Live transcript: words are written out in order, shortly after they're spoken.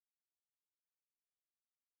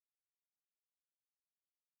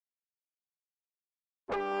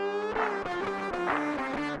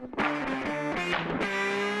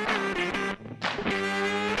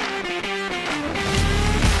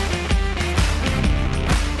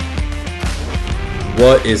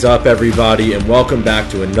What is up, everybody, and welcome back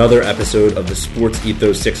to another episode of the Sports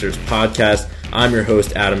Ethos Sixers podcast. I'm your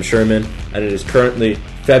host, Adam Sherman, and it is currently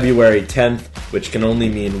February 10th, which can only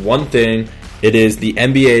mean one thing. It is the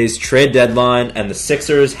NBA's trade deadline, and the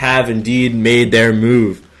Sixers have indeed made their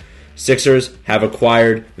move. Sixers have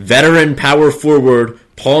acquired veteran power forward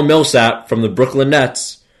Paul Millsap from the Brooklyn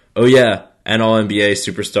Nets. Oh yeah, and All-NBA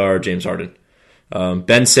superstar James Harden.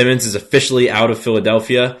 Ben Simmons is officially out of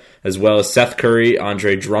Philadelphia, as well as Seth Curry,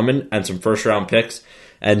 Andre Drummond, and some first-round picks.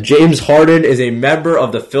 And James Harden is a member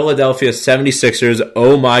of the Philadelphia 76ers.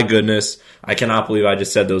 Oh my goodness. I cannot believe I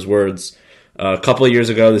just said those words. A couple of years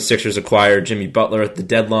ago, the Sixers acquired Jimmy Butler at the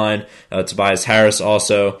deadline, Tobias Harris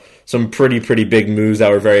also. Some pretty big moves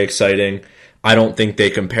that were very exciting. I don't think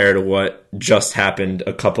they compare to what just happened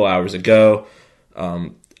a couple hours ago.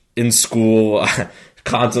 In school,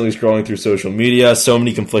 constantly scrolling through social media, so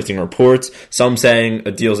many conflicting reports, some saying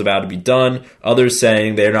a deal's about to be done, others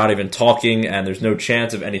saying they're not even talking and there's no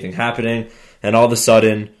chance of anything happening, and all of a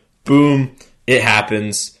sudden, boom, it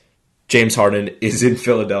happens. James Harden is in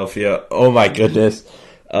Philadelphia. Oh my goodness.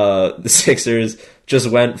 The Sixers just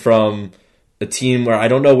went from a team where I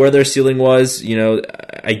don't know where their ceiling was,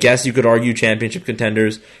 I guess you could argue championship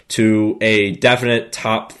contenders, to a definite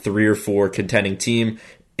top 3 or 4 contending team.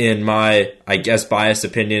 In my, I guess, biased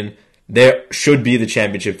opinion, they should be the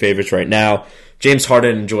championship favorites right now. James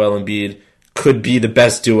Harden and Joel Embiid could be the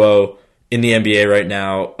best duo in the NBA right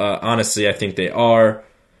now. Honestly, I think they are.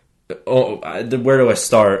 Where do I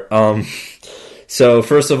start? So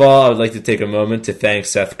first of all, I would like to take a moment to thank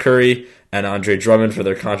Seth Curry and Andre Drummond for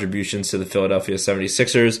their contributions to the Philadelphia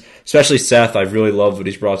 76ers. Especially Seth, I've really loved what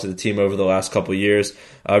he's brought to the team over the last couple of years.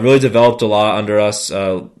 Really developed a lot under us.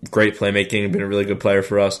 Great playmaking, been a really good player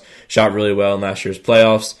for us. Shot really well in last year's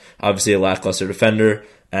playoffs. Obviously a lackluster defender,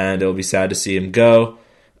 and it'll be sad to see him go.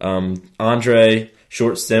 Andre,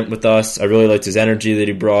 short stint with us. I really liked his energy that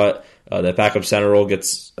he brought. That backup center role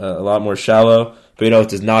gets a lot more shallow. But what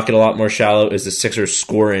does not get a lot more shallow is the Sixers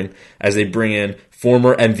scoring as they bring in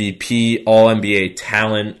former MVP, All-NBA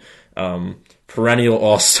talent, perennial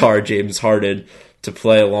All-Star James Harden to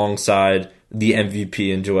play alongside the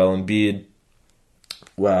MVP and Joel Embiid.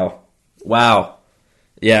 Wow.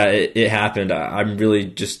 Yeah, it happened. I'm really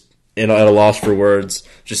just at a loss for words.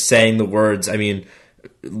 Just saying the words. I mean,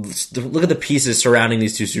 look at the pieces surrounding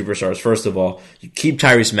these two superstars. First of all, you keep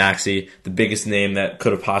Tyrese Maxey, the biggest name that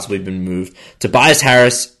could have possibly been moved. Tobias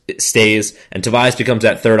Harris stays, and Tobias becomes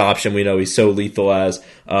that third option we know he's so lethal as.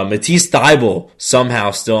 Matisse Thybulle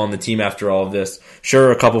somehow still on the team after all of this.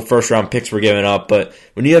 Sure, a couple first-round picks were given up, but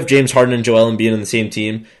when you have James Harden and Joel Embiid on the same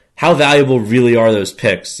team, how valuable really are those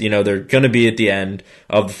picks? They're going to be at the end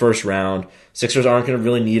of the first round. Sixers aren't going to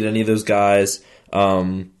really need any of those guys.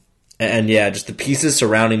 And yeah, just the pieces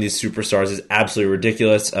surrounding these superstars is absolutely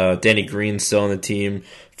ridiculous. Danny Green's still on the team.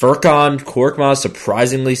 Furkan Korkmaz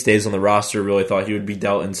surprisingly stays on the roster. Really thought he would be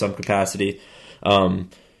dealt in some capacity.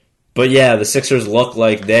 But yeah, the Sixers look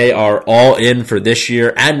like they are all in for this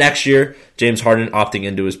year and next year. James Harden opting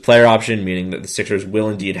into his player option, meaning that the Sixers will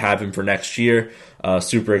indeed have him for next year.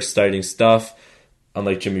 Super exciting stuff.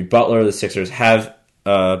 Unlike Jimmy Butler, the Sixers have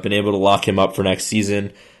been able to lock him up for next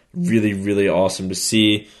season. Really awesome to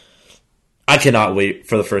see. I cannot wait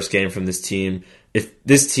for the first game from this team. If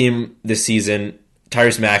this team this season,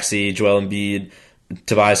 Tyrese Maxey, Joel Embiid,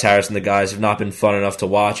 Tobias Harris, and the guys have not been fun enough to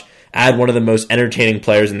watch, add one of the most entertaining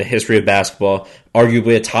players in the history of basketball,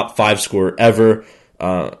 arguably a top 5 scorer ever.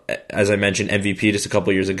 As I mentioned, MVP just a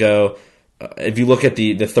couple years ago. If you look at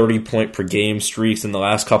the 30-point per game streaks in the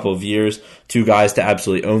last couple of years, 2 guys to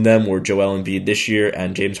absolutely own them were Joel Embiid this year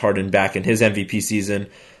and James Harden back in his MVP season.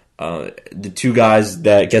 The 2 guys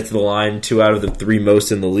that get to the line, 2 out of the 3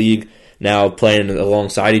 most in the league, now playing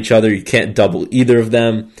alongside each other. You can't double either of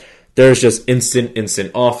them. There's just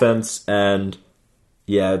instant offense, and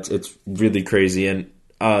yeah, it's really crazy. And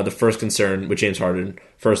the first concern with James Harden,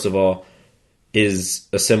 first of all, is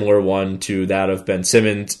a similar one to that of Ben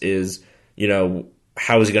Simmons, is,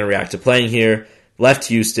 how is he going to react to playing here? Left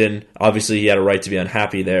Houston, obviously he had a right to be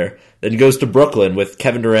unhappy there. Then goes to Brooklyn with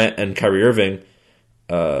Kevin Durant and Kyrie Irving,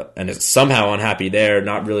 and is somehow unhappy there,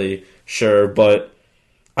 not really sure, but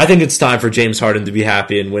I think it's time for James Harden to be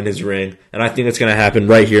happy and win his ring, and I think it's going to happen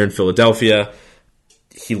right here in Philadelphia.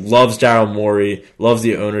 He loves Daryl Morey, loves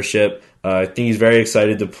the ownership. I think he's very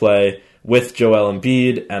excited to play with Joel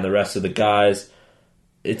Embiid and the rest of the guys.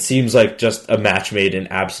 It seems like just a match made in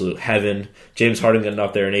absolute heaven. James Harden getting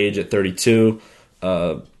up there in age at 32.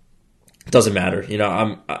 Doesn't matter.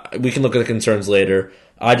 We can look at the concerns later.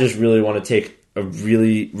 I just really want to take a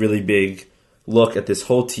really big look at this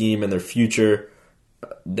whole team and their future.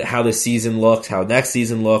 how this season looks, how next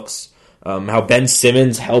season looks, how Ben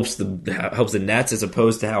Simmons helps the Nets as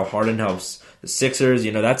opposed to how Harden helps the Sixers.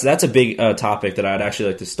 That's a big topic that I'd actually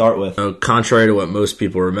like to start with. Contrary to what most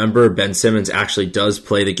people remember, Ben Simmons actually does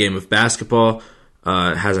play the game of basketball.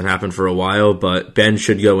 It hasn't happened for a while, but Ben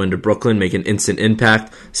should go into Brooklyn, make an instant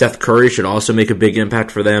impact. Seth Curry should also make a big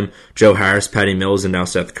impact for them. Joe Harris, Patty Mills, and now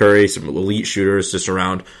Seth Curry, some elite shooters just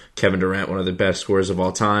around Kevin Durant, one of the best scorers of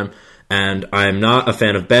all time. And I am not a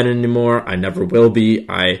fan of Ben anymore. I never will be.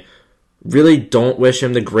 I really don't wish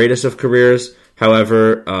him the greatest of careers.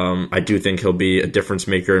 However, I do think he'll be a difference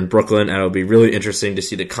maker in Brooklyn, and it'll be really interesting to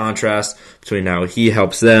see the contrast between how he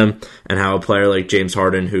helps them and how a player like James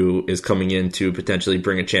Harden, who is coming in to potentially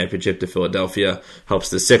bring a championship to Philadelphia, helps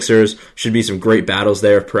the Sixers. Should be some great battles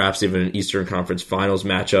there, perhaps even an Eastern Conference Finals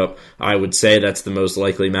matchup. I would say that's the most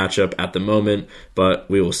likely matchup at the moment, but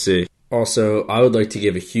we will see. Also, I would like to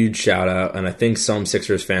give a huge shout out, and I think some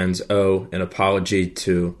Sixers fans owe an apology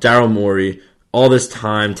to Daryl Morey. All this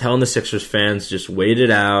time telling the Sixers fans, just wait it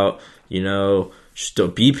out, just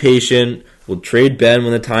don't be patient. We'll trade Ben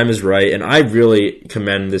when the time is right. And I really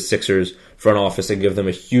commend the Sixers front office and give them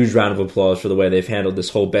a huge round of applause for the way they've handled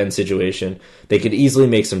this whole Ben situation. They could easily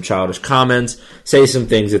make some childish comments, say some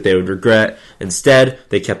things that they would regret. Instead,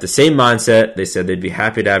 they kept the same mindset. They said they'd be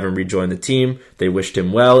happy to have him rejoin the team. They wished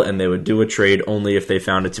him well, and they would do a trade only if they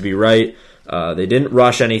found it to be right. They didn't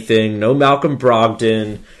rush anything. No Malcolm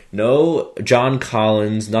Brogdon. No John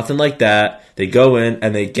Collins, nothing like that. They go in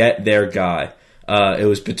and they get their guy. It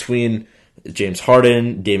was between James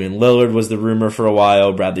Harden, Damian Lillard was the rumor for a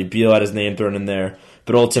while, Bradley Beal had his name thrown in there.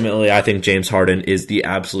 But ultimately, I think James Harden is the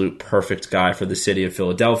absolute perfect guy for the city of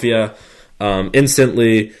Philadelphia.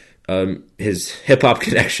 Instantly, his hip-hop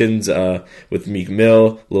connections with Meek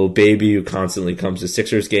Mill, Lil Baby, who constantly comes to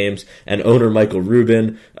Sixers games, and owner Michael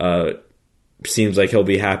Rubin, seems like he'll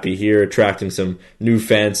be happy here, attracting some new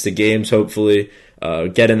fans to games, hopefully,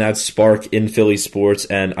 getting that spark in Philly sports.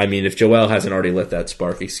 And, I mean, if Joel hasn't already lit that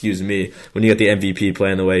spark, excuse me, when you get the MVP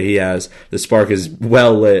playing the way he has, the spark is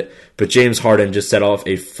well lit. But James Harden just set off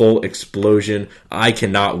a full explosion. I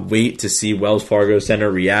cannot wait to see Wells Fargo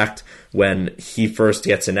Center react when he first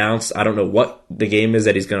gets announced. I don't know what the game is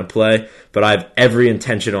that he's going to play, but I have every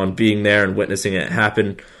intention on being there and witnessing it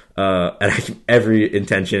happen. And I have every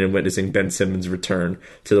intention in witnessing Ben Simmons' return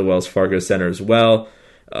to the Wells Fargo Center as well.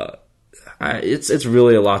 It's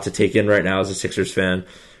really a lot to take in right now as a Sixers fan.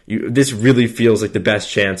 This really feels like the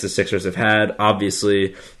best chance the Sixers have had.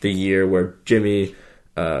 Obviously, the year where Jimmy,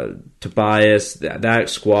 Tobias, that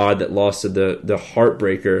squad that lost to the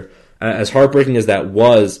heartbreaker, as heartbreaking as that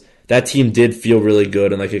was, that team did feel really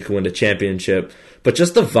good and like it could win the championship. But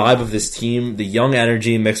just the vibe of this team, the young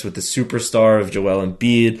energy mixed with the superstar of Joel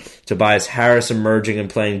Embiid, Tobias Harris emerging and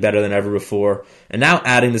playing better than ever before, and now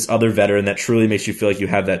adding this other veteran that truly makes you feel like you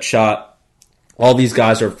have that shot. All these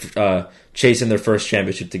guys are chasing their first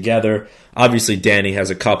championship together. Obviously, Danny has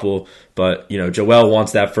a couple, but Joel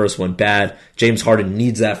wants that first one bad. James Harden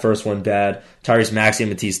needs that first one bad. Tyrese Maxey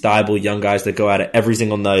and Matisse Thybulle, young guys that go at it every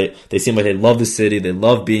single night. They seem like they love the city. They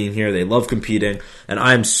love being here. They love competing. And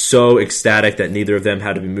I'm so ecstatic that neither of them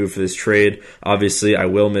had to be moved for this trade. Obviously, I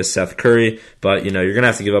will miss Seth Curry, but you're going to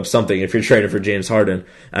have to give up something if you're trading for James Harden.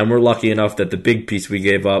 And we're lucky enough that the big piece we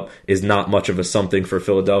gave up is not much of a something for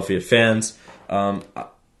Philadelphia fans.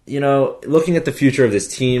 Looking at the future of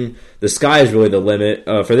this team, the sky is really the limit.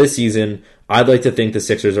 For this season, I'd like to think the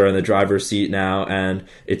Sixers are in the driver's seat now, and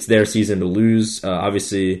it's their season to lose.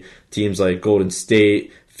 Obviously, teams like Golden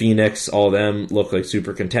State, Phoenix, all of them look like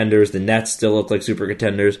super contenders. The Nets still look like super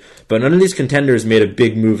contenders, but none of these contenders made a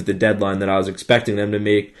big move at the deadline that I was expecting them to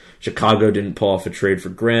make. Chicago didn't pull off a trade for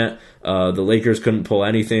Grant. The Lakers couldn't pull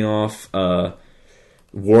anything off.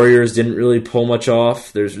 Warriors didn't really pull much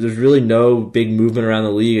off. There's really no big movement around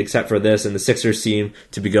the league except for this, and the Sixers seem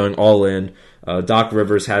to be going all in. Doc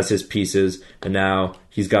Rivers has his pieces, and now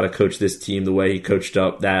he's got to coach this team the way he coached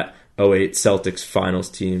up that 2008 Celtics finals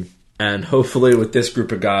team. And hopefully with this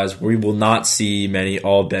group of guys, we will not see many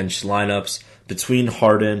all-bench lineups between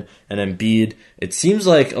Harden and Embiid. It seems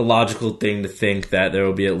like a logical thing to think that there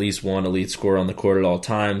will be at least one elite scorer on the court at all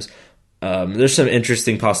times. There's some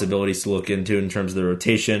interesting possibilities to look into in terms of the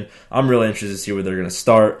rotation. I'm really interested to see where they're going to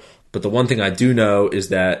start. But the one thing I do know is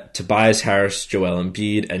that Tobias Harris, Joel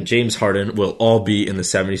Embiid, and James Harden will all be in the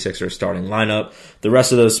 76ers starting lineup. The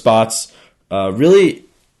rest of those spots, really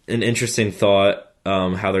an interesting thought,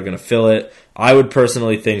 how they're going to fill it. I would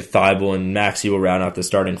personally think Thybulle and Maxey will round out the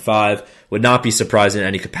starting five. Would not be surprised in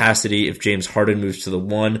any capacity if James Harden moves to the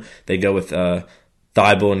 1. They go with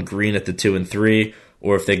Thybulle and Green at the 2 and 3.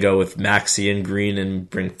 Or if they go with Maxey and Green and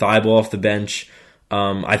bring Thybulle off the bench.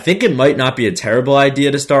 I think it might not be a terrible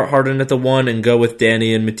idea to start Harden at the 1 and go with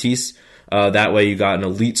Danny and Matisse. That way you got an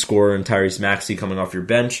elite scorer in Tyrese Maxey coming off your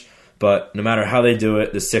bench. But no matter how they do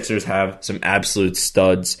it, the Sixers have some absolute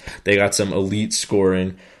studs. They got some elite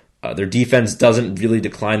scoring. Their defense doesn't really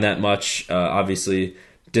decline that much. Obviously,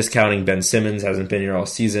 discounting Ben Simmons, hasn't been here all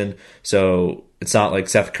season. So it's not like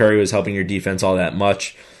Seth Curry was helping your defense all that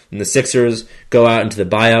much. And the Sixers go out into the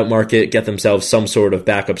buyout market, get themselves some sort of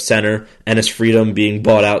backup center. Ennis Freedom being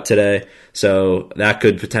bought out today, so that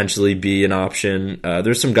could potentially be an option.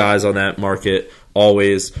 There's some guys on that market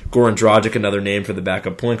always. Goran Dragic, another name for the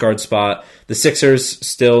backup point guard spot. The Sixers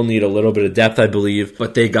still need a little bit of depth, I believe,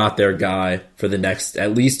 but they got their guy for the next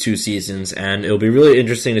at least 2 seasons, and it'll be really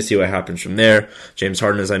interesting to see what happens from there. James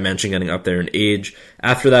Harden, as I mentioned, getting up there in age.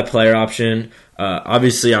 After that player option,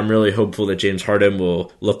 obviously I'm really hopeful that James Harden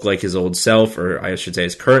will look like his old self, or I should say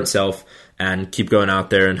his current self, and keep going out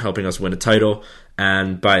there and helping us win a title.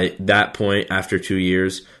 And by that point, after 2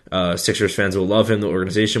 years, Sixers fans will love him, the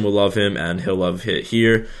organization will love him, and he'll love it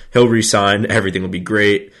here. He'll re-sign, everything will be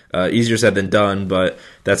great. Easier said than done, but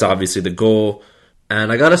that's obviously the goal.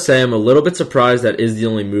 And I gotta say, I'm a little bit surprised that is the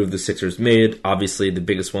only move the Sixers made. Obviously, the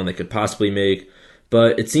biggest one they could possibly make.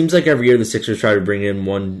 But it seems like every year the Sixers try to bring in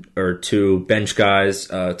 1 or 2 bench guys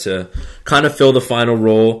to kind of fill the final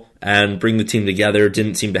role and bring the team together.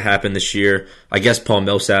 Didn't seem to happen this year. I guess Paul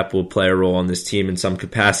Millsap will play a role on this team in some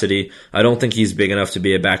capacity. I don't think he's big enough to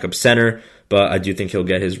be a backup center, but I do think he'll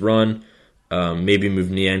get his run. Maybe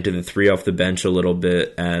move Niang to the 3 off the bench a little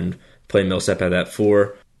bit and play Millsap at that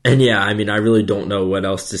 4. And yeah, I mean, I really don't know what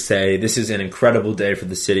else to say. This is an incredible day for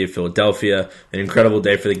the city of Philadelphia, an incredible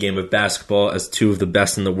day for the game of basketball, as 2 of the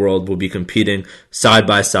best in the world will be competing side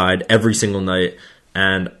by side every single night.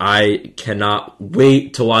 And I cannot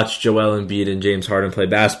wait to watch Joel Embiid and James Harden play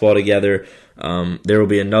basketball together. There will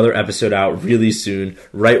be another episode out really soon,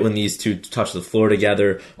 right when these 2 touch the floor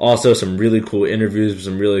together. Also, some really cool interviews with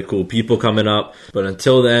some really cool people coming up. But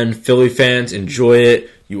until then, Philly fans, enjoy it.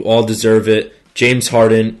 You all deserve it. James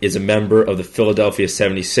Harden is a member of the Philadelphia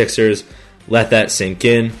 76ers. Let that sink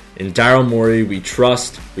in. In Daryl Morey, we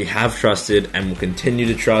trust, we have trusted, and will continue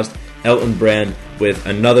to trust Elton Brand with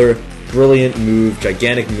another brilliant move,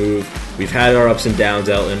 gigantic move. We've had our ups and downs,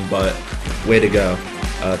 Elton, but way to go.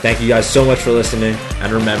 Thank you guys so much for listening,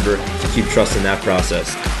 and remember to keep trusting that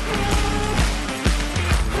process.